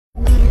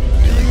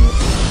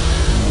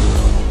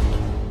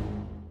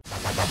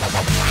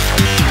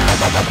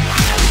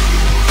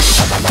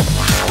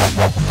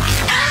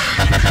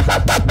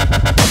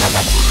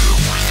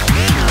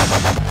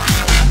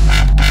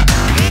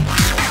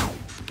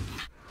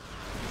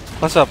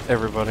What's up,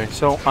 everybody?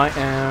 So I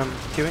am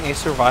doing a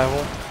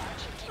survival.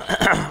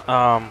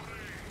 I'm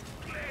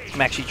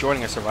actually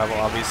joining a survival,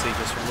 obviously,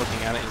 just from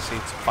looking at it. You see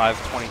it's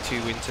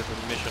 5:22 into the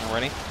mission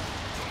already.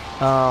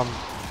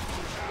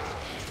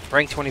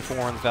 Rank 24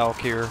 on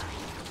Valkyr.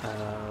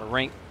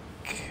 Rank...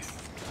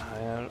 I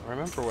don't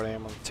remember what I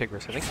am on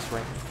Tigris. I think it's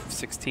rank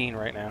 16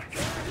 right now.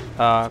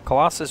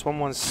 Colossus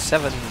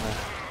 117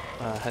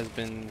 has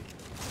been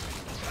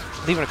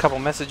leaving a couple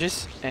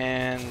messages,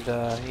 and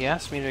he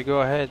asked me to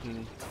go ahead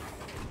and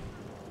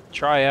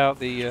try out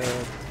the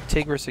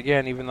Tigris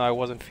again, even though I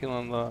wasn't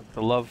feeling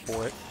the love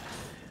for it,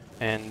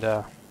 and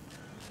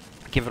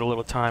give it a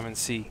little time and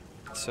see.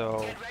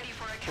 So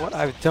what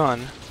I've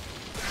done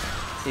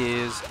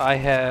is I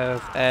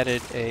have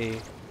added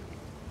a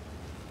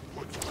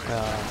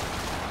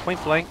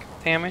point blank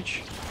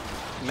damage,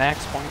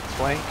 max point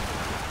blank,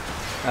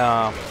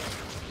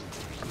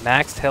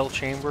 maxed hell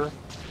chamber,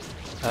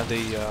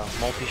 the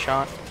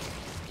multi-shot,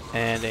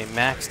 and a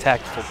max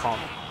tactical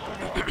pump.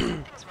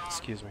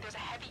 Excuse me.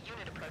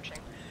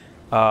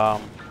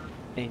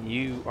 And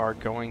you are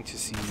going to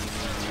see me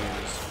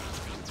use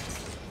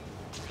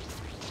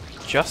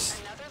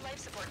just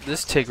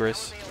this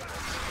Tigris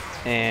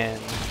and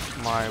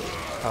my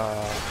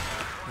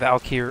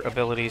Valkyr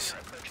abilities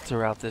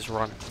throughout this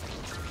run.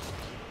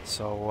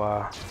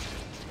 So,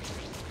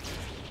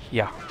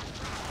 yeah.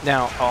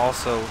 Now, I'll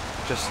also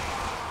just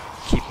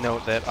keep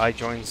note that I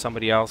joined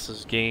somebody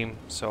else's game,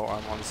 so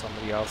I'm on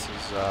somebody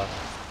else's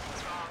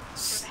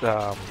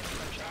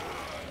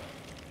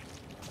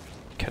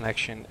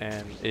connection,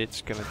 and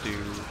it's gonna do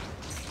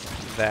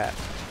that.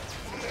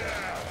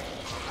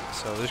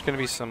 So there's gonna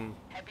be some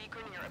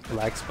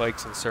lag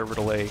spikes and server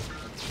delay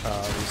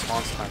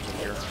response times in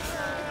here,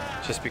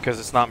 just because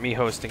it's not me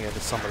hosting it,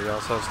 it's somebody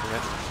else hosting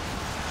it.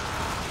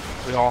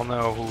 We all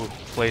know who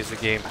plays the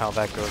game, how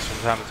that goes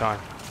from time to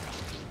time.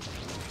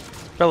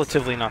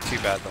 Relatively not too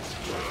bad though.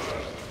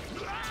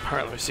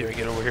 Alright, let me see if I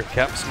get over here.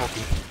 Captain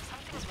Smokey.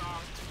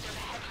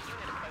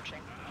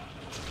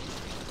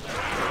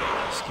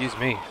 Excuse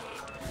me.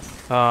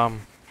 How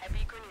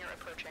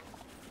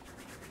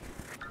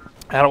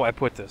do I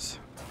put this?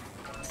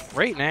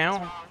 Right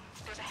now,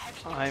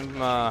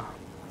 I'm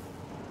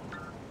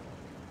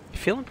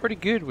feeling pretty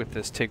good with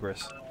this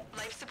Tigris.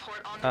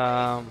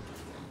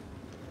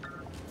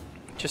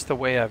 Just the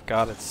way I've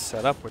got it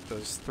set up with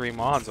those 3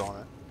 mods on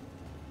it.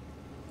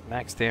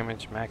 Max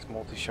damage, max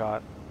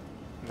multi-shot,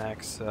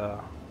 max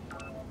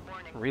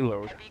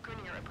reload.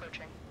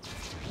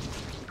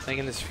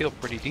 Making this feel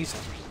pretty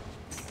decent.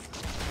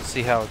 Let's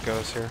see how it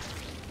goes here.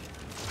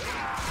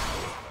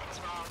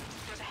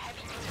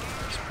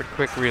 It's a pretty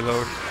quick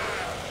reload.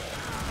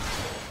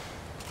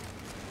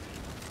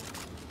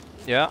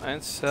 Yeah,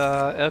 it's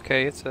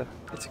okay. It's a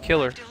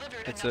killer.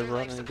 It's a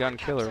run and gun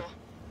killer.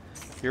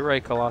 You're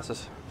right,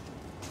 Colossus.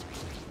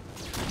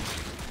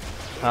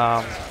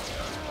 Wow.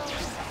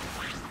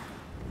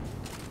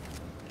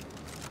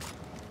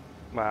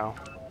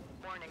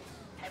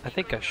 I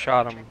think I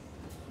shot him.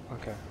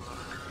 Okay.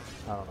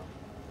 I don't know.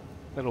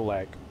 Little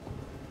lag.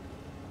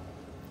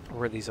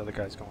 Where are these other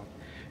guys going?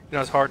 You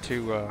know, it's hard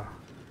to,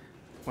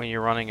 when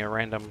you're running a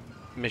random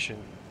mission,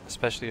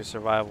 especially a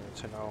survival,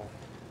 to know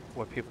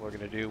what people are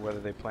going to do, whether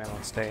they plan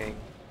on staying,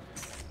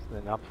 they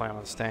not plan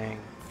on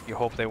staying. You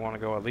hope they want to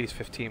go at least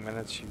 15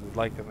 minutes. You would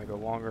like them to go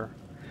longer.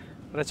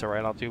 But it's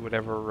alright, I'll do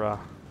whatever,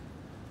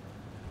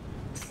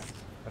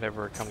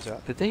 whatever it comes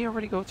out. Did they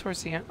already go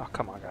towards the end? Oh,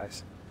 come on,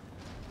 guys.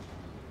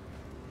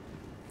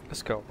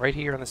 Let's go. Right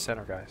here in the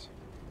center, guys.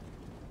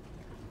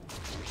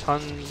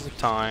 Tons of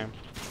time.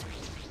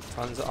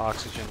 Tons of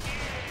oxygen.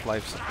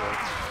 Life support.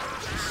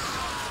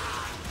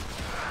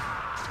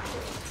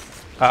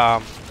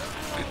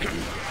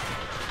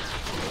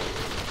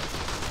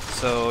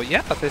 So,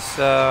 yeah, this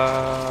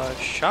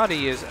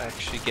shoddy is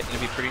actually getting to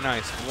be pretty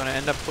nice. I'm going to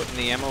end up putting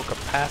the ammo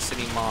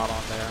capacity mod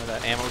on there.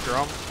 That ammo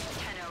drum,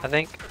 I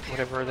think.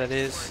 Whatever that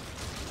is.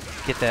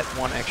 Get that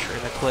 1 extra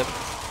in the clip.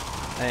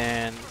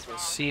 And we'll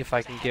see if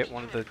I can get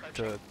one of the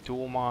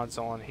dual mods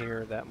on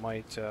here that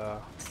might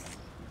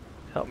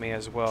help me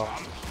as well.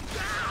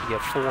 To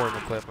get 4 in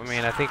the clip. I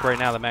mean, I think right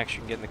now the max you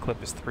can get in the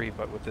clip is 3,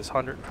 but with this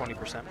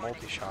 120%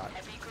 multi-shot,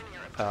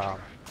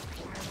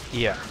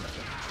 yeah.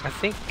 I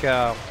think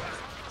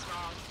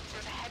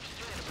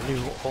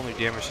whole new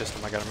damage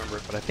system, I gotta remember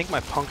it, but I think my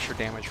puncture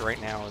damage right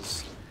now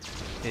is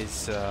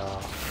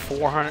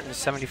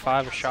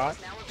 475 a shot.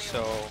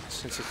 So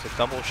since it's a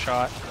double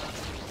shot,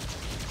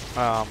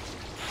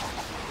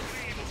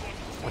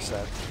 what's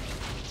that?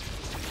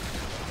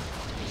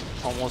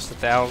 Almost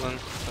 1,000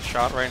 a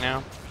shot right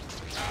now.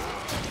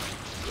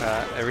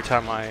 Every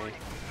time I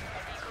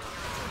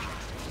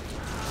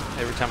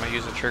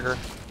use a trigger,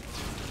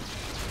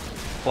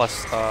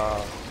 plus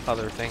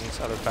other things,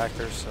 other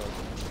factors. So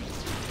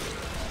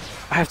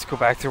I have to go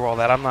back through all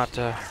that. I'm not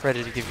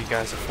ready to give you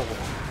guys a full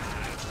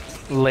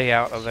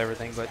layout of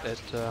everything, but at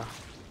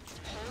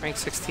rank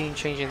 16,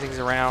 changing things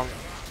around,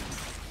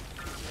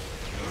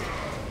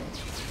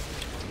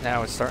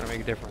 now it's starting to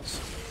make a difference.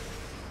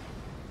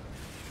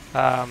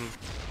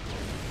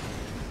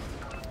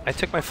 I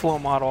took my flow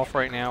mod off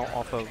right now,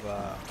 off of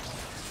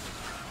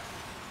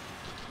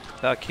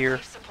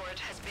Valkyr,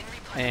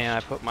 and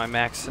I put my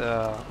max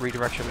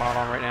redirection mod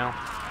on right now,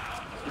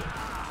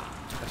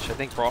 which I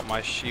think brought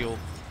my shield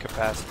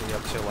capacity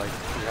up to like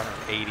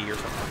 380 or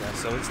something like that.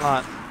 So it's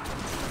not,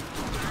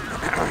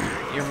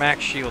 your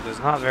max shield is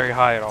not very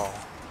high at all,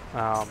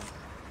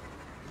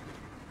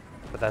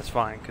 but that's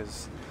fine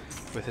because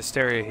with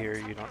Hysteria here,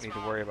 you don't need to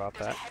worry about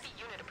that.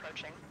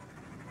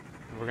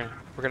 We're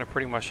gonna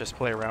pretty much just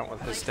play around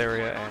with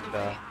Hysteria and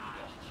the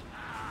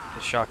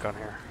shotgun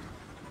here.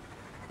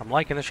 I'm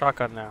liking the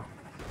shotgun now.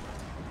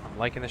 I'm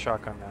liking the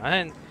shotgun now,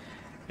 and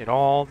it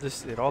all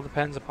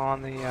depends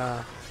upon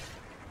the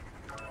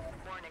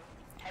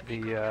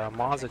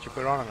mods that you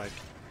put on it,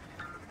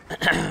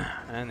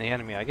 and the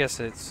enemy. I guess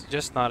it's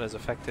just not as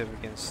effective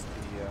against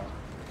the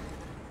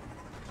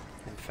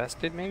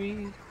infested,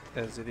 maybe,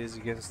 as it is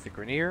against the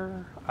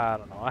Grenier. I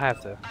don't know. I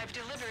have to.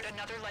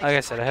 Like I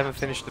said, I haven't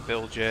finished the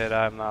build yet.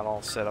 I'm not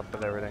all set up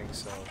with everything,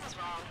 so.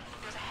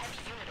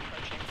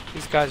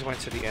 These guys went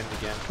to the end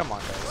again. Come on,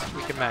 guys.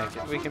 We can make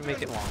it. We can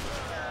make it longer.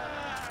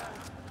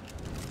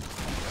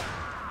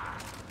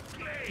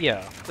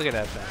 Yeah, look at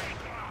that thing.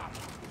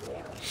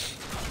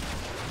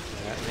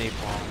 That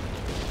napalm.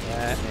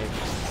 That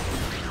napalm.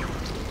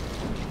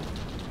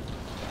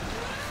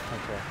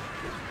 Okay.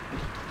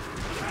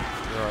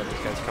 Where are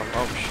these guys coming?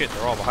 Oh shit,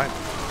 they're all behind me.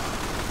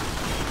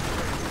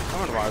 I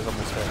wonder why I was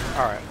almost there.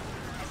 Alright.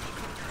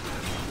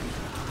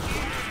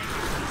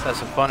 Let's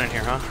have some fun in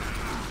here, huh?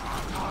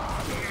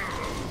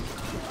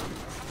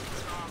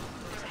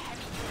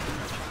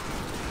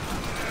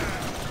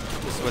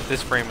 This is what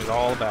this frame is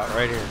all about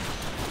right here.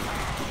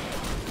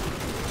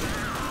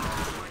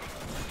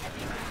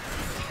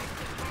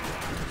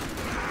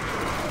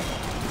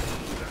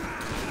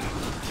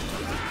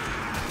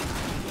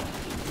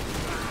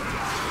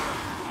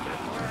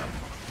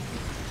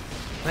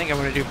 I think I'm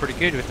going to do pretty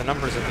good with the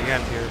numbers at the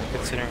end here,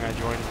 considering I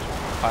joined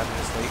 5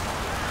 minutes late.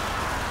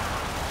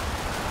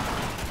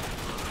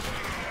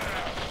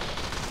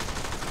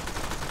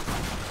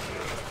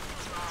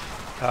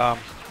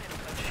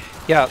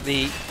 Yeah,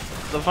 the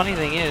funny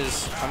thing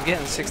is, I'm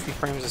getting 60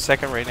 frames a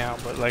second right now,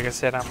 but like I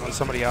said, I'm on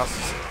somebody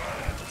else's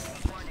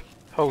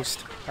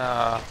host,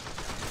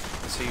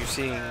 so you're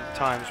seeing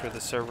times where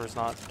the server's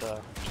not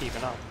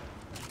keeping up.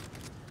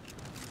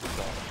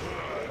 So.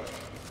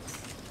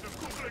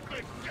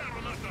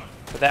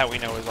 But that we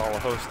know is all a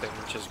hosting,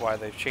 which is why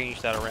they've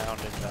changed that around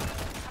in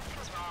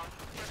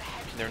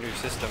their new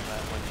system,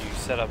 that when you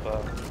set up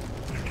a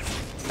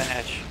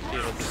match,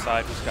 it'll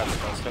decide who's got the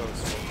best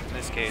host. So in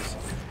this case,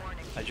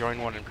 I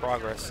joined one in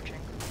progress.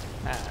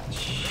 Ah,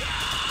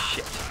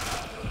 shit.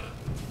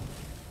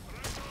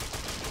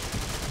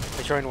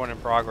 I joined one in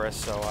progress,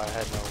 so I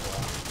had no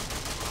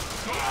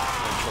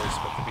choice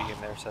but to be in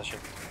their session.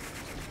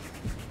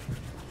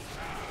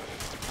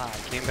 Ah, I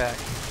came back.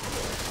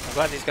 I'm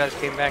glad these guys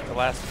came back to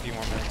last a few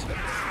more minutes.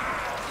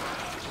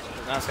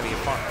 Now it's gonna get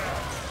fun.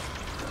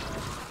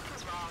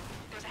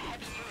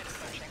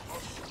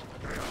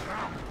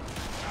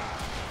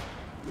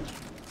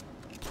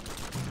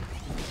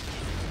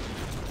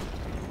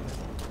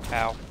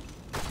 Ow.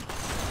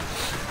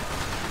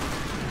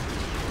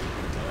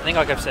 I think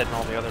like I've said in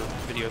all the other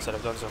videos that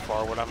I've done so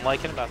far, what I'm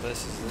liking about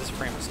this is this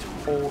frame is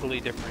totally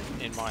different,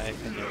 in my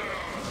opinion,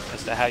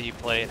 as to how you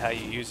play it, how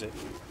you use it.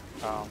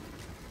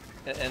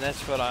 And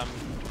that's what I'm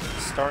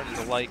starting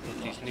to like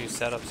with these new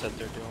setups that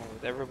they're doing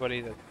with everybody,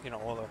 that, you know,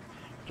 all the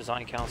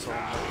design council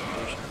and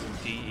recommendations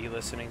and DE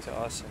listening to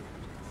us and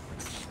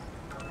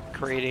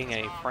creating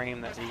a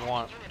frame that we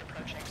want.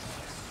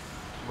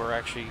 We're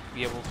actually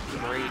be able to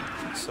create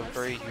some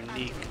very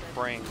unique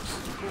frames.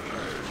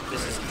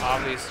 This is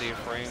obviously a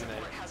frame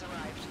that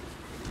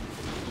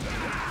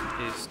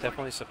is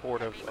definitely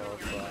supportive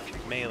of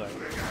melee,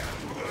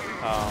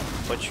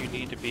 but you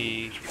need to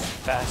be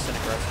fast and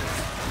aggressive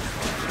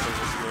because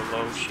of your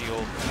low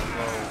shield and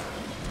low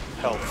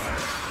health.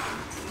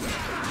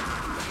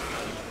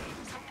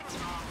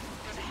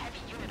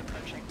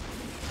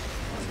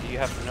 So you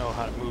have to know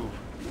how to move.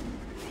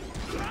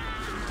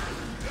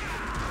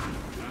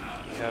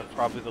 You have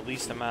probably the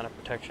least amount of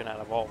protection out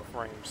of all the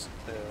frames,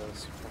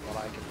 from what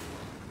I can,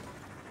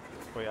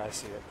 the way I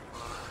see it.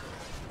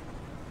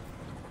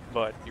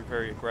 But you're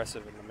very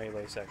aggressive in the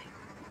melee section.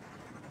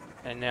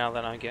 And now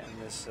that I'm getting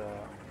this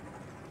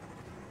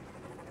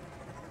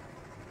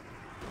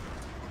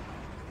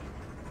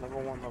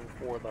level 1, level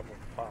 4, level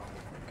 5.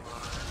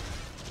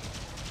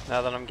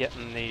 Now that I'm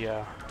getting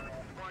the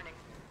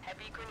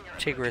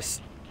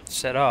Tigris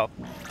set up,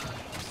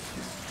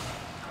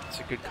 it's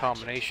a good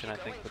combination, I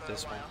think, with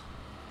this one.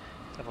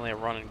 Definitely a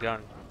run and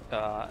gun,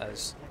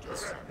 as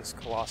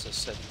Colossus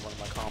said in one of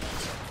my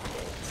comments.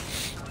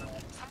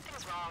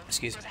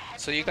 Excuse me.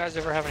 So you guys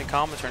ever have any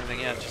comments or anything?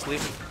 Yeah, just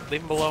leave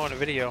them below in the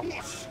video.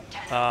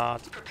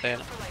 Okay,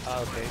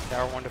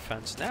 Tower 1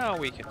 defense. Now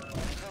we can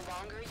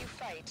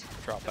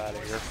drop out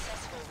of here.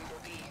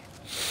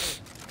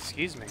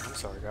 Excuse me. I'm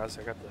sorry, guys.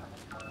 I got the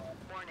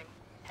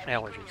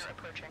allergies.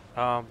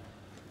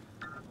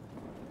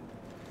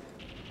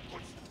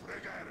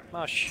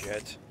 Oh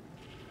shit.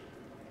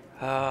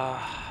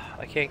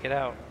 I can't get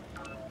out.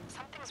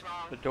 Something's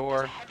wrong. The door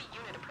There's a heavy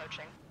unit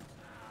approaching.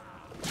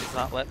 is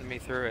not letting me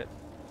through it.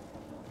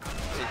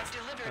 I've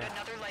delivered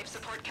another life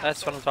support capsule.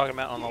 That's what I'm talking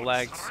about on the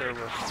lagged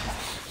server.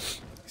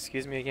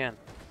 Excuse me again.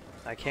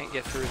 I can't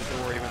get through the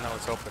door even though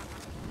it's open.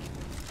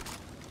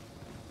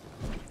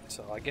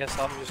 So I guess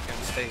I'm just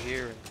gonna stay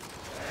here and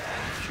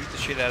shoot the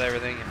shit out of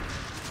everything and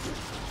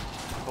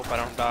hope I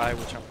don't die,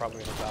 which I'm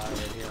probably gonna die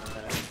right here in a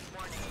minute.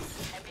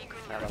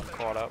 Now that I'm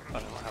caught up, I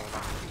don't have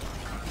enough.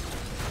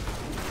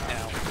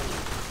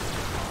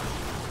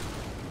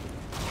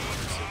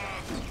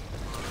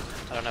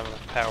 I don't have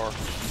enough power to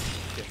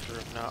get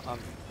through. No, I'm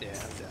down.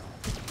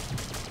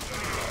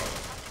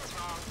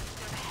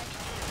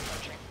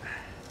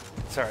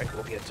 It's alright,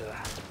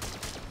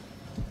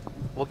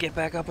 we'll get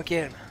back up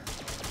again.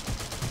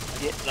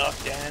 Get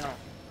knocked down.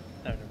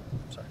 No,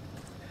 sorry.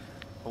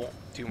 I won't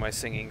do my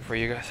singing for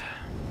you guys.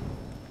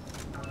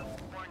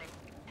 Warning.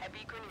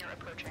 Heavy Grineer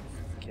approaching.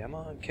 Come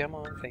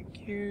on,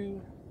 thank you.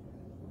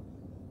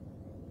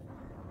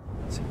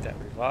 Let's hit that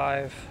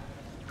revive.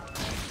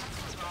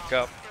 Back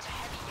up.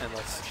 And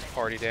let's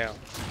party down.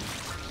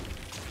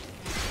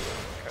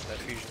 Grab that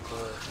fusion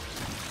core.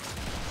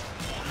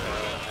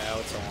 Now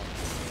it's on.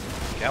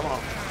 Come on.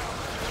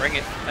 Bring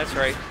it. That's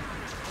right.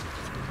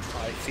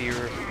 I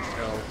fear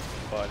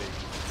nobody.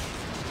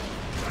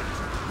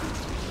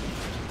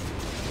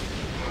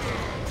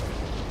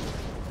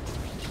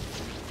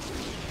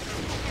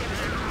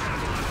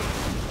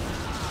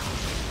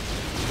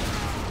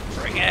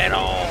 Bring it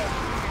on!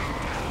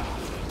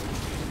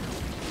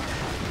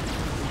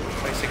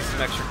 Take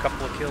some extra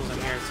couple of kills in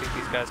here and see if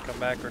these guys come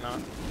back or not.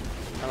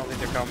 I don't think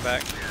they're coming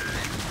back.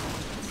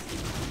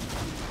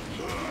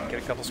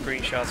 Get a couple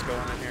screenshots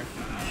going in here.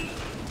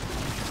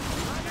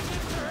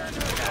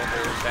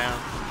 Elevator's down.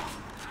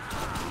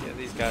 Yeah,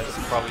 these guys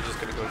are probably just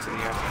gonna go to the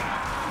end.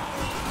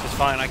 It's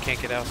fine, I can't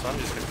get out, so I'm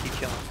just gonna keep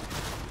killing.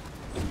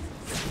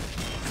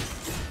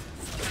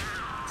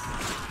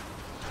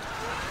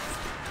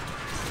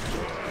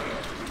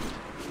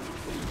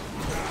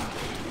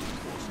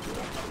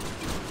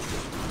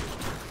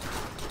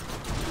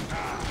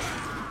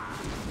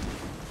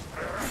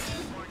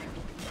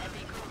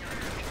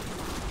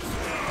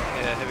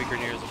 Yeah, heavy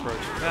Grineer's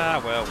approaching.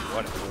 Ah, well,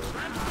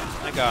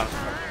 whatever. I got him.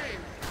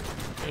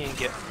 He ain't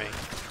getting me.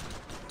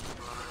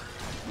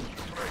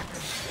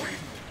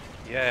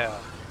 Yeah.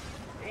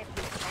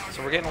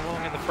 So we're getting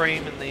along in the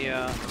frame and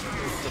the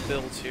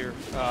builds here.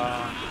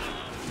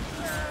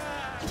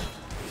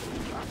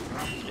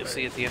 You'll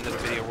see at the end of the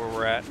video where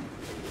we're at.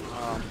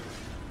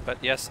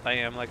 But yes, I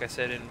am, like I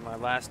said in my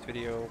last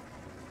video,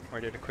 where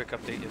I did a quick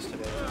update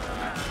yesterday.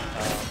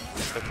 I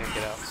still can't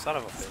get out. Son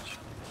of a bitch.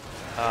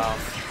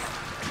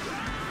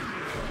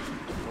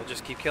 We'll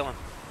just keep killing.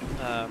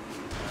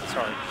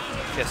 Sorry.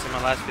 Yes, in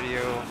my last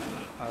video,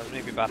 I was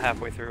maybe about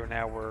halfway through.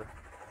 Now we're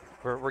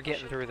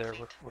getting through there.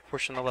 We're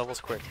pushing the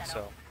levels quick.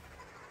 So,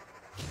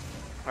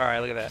 all right,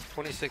 look at that.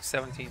 26,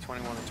 17,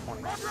 21, and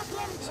 20.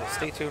 So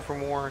stay tuned for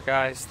more,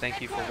 guys.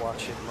 Thank you for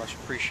watching. Much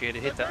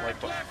appreciated. Hit that like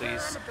button,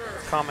 please.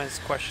 Comments,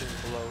 questions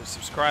below.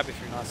 Subscribe if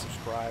you're not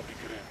subscribed.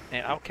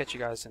 And I'll catch you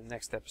guys in the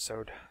next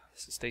episode.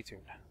 So stay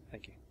tuned.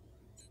 Thank you.